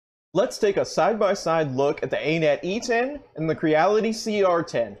Let's take a side-by-side look at the ANET E10 and the Creality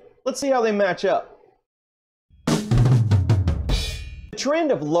CR-10. Let's see how they match up. The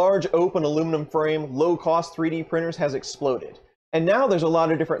trend of large open aluminum frame, low-cost 3D printers has exploded, and now there's a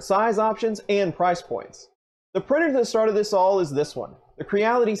lot of different size options and price points. The printer that started this all is this one, the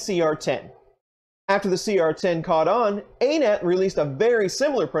Creality CR-10. After the CR-10 caught on, ANET released a very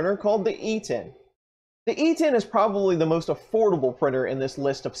similar printer called the E10. The E10 is probably the most affordable printer in this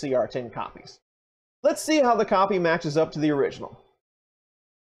list of CR-10 copies. Let's see how the copy matches up to the original.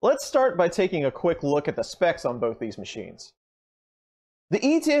 Let's start by taking a quick look at the specs on both these machines. The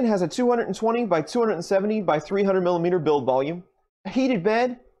E10 has a 220 by 270 by 300 millimeter build volume, a heated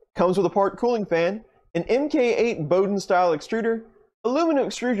bed, comes with a part cooling fan, an MK8 Bowden style extruder, aluminum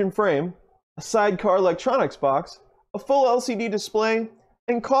extrusion frame, a sidecar electronics box, a full LCD display,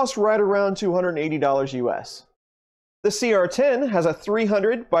 and costs right around $280 US. The CR-10 has a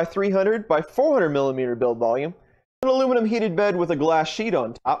 300 by 300 by 400 millimeter build volume, an aluminum heated bed with a glass sheet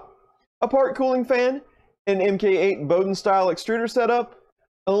on top, a part cooling fan, an MK8 Bowden style extruder setup,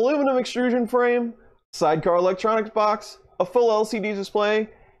 an aluminum extrusion frame, sidecar electronics box, a full LCD display,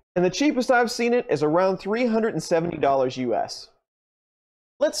 and the cheapest I've seen it is around $370 US.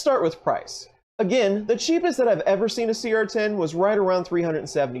 Let's start with price. Again, the cheapest that I've ever seen a CR-10 was right around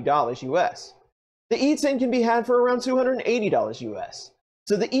 $370 US. The E10 can be had for around $280 US.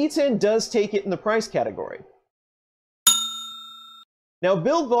 So the E10 does take it in the price category. Now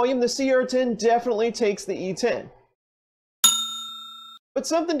build volume, the CR-10 definitely takes the E10. But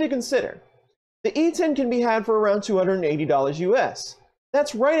something to consider. The E10 can be had for around $280 US.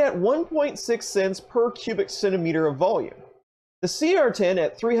 That's right at 1.6 cents per cubic centimeter of volume. The CR-10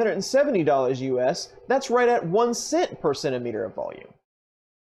 at $370 US, that's right at 1 cent per centimeter of volume.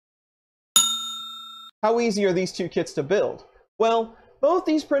 How easy are these two kits to build? Well, both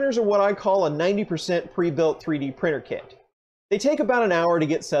these printers are what I call a 90% pre-built 3D printer kit. They take about an hour to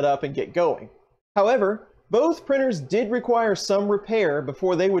get set up and get going. However, both printers did require some repair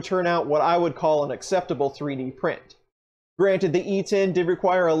before they would turn out what I would call an acceptable 3D print. Granted, the E10 did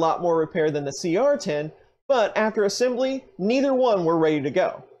require a lot more repair than the CR-10, but after assembly, neither one were ready to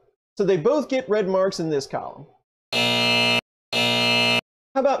go. So they both get red marks in this column. How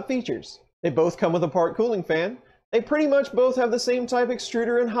about features? They both come with a part cooling fan. They pretty much both have the same type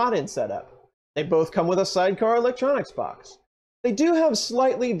extruder and Hotends setup. They both come with a sidecar electronics box. They do have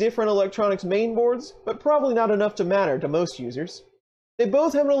slightly different electronics mainboards, but probably not enough to matter to most users. They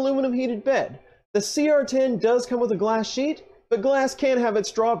both have an aluminum heated bed. The CR-10 does come with a glass sheet, but glass can have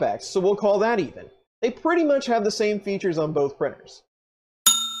its drawbacks, so we'll call that even. They pretty much have the same features on both printers.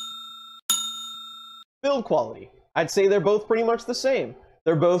 Build quality. I'd say they're both pretty much the same.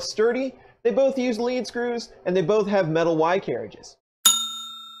 They're both sturdy, they both use lead screws, and they both have metal Y carriages.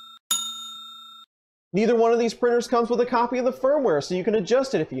 Neither one of these printers comes with a copy of the firmware, so you can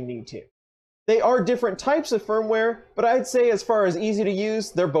adjust it if you need to. They are different types of firmware, but I'd say as far as easy to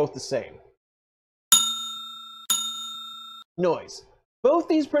use, they're both the same. Noise. Both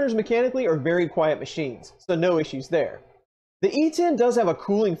these printers mechanically are very quiet machines, so no issues there. The E10 does have a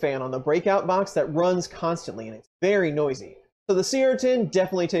cooling fan on the breakout box that runs constantly, and it's very noisy, so the CR-10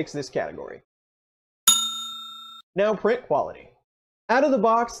 definitely takes this category. Now print quality. Out of the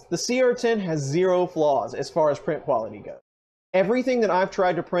box, the CR-10 has zero flaws as far as print quality goes. Everything that I've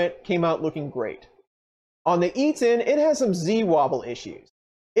tried to print came out looking great. On the E10, it has some Z-wobble issues.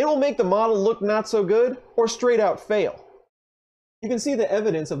 It will make the model look not so good, or straight out fail. You can see the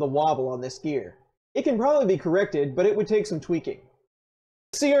evidence of the wobble on this gear. It can probably be corrected, but it would take some tweaking.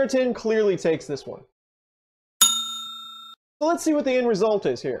 The CR-10 clearly takes this one. So let's see what the end result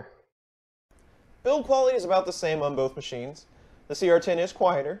is here. Build quality is about the same on both machines. The CR-10 is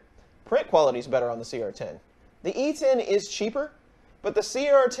quieter. Print quality is better on the CR-10. The E10 is cheaper, but the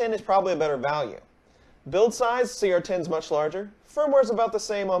CR-10 is probably a better value. Build size, CR-10 is much larger. Firmware is about the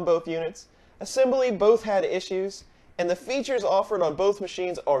same on both units. Assembly, both had issues. And the features offered on both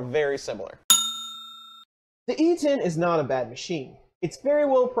machines are very similar. The E10 is not a bad machine. It's very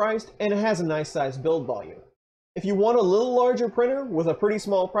well priced and it has a nice sized build volume. If you want a little larger printer with a pretty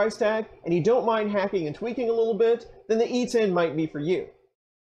small price tag and you don't mind hacking and tweaking a little bit, then the E10 might be for you.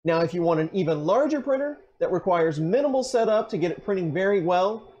 Now if you want an even larger printer that requires minimal setup to get it printing very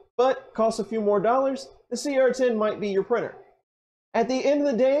well, but costs a few more dollars, the CR-10 might be your printer. At the end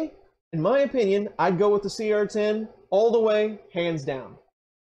of the day, in my opinion, I'd go with the CR-10 all the way, hands down.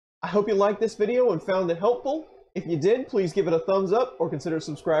 I hope you liked this video and found it helpful. If you did, please give it a thumbs up or consider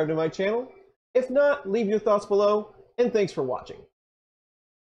subscribing to my channel. If not, leave your thoughts below, and thanks for watching.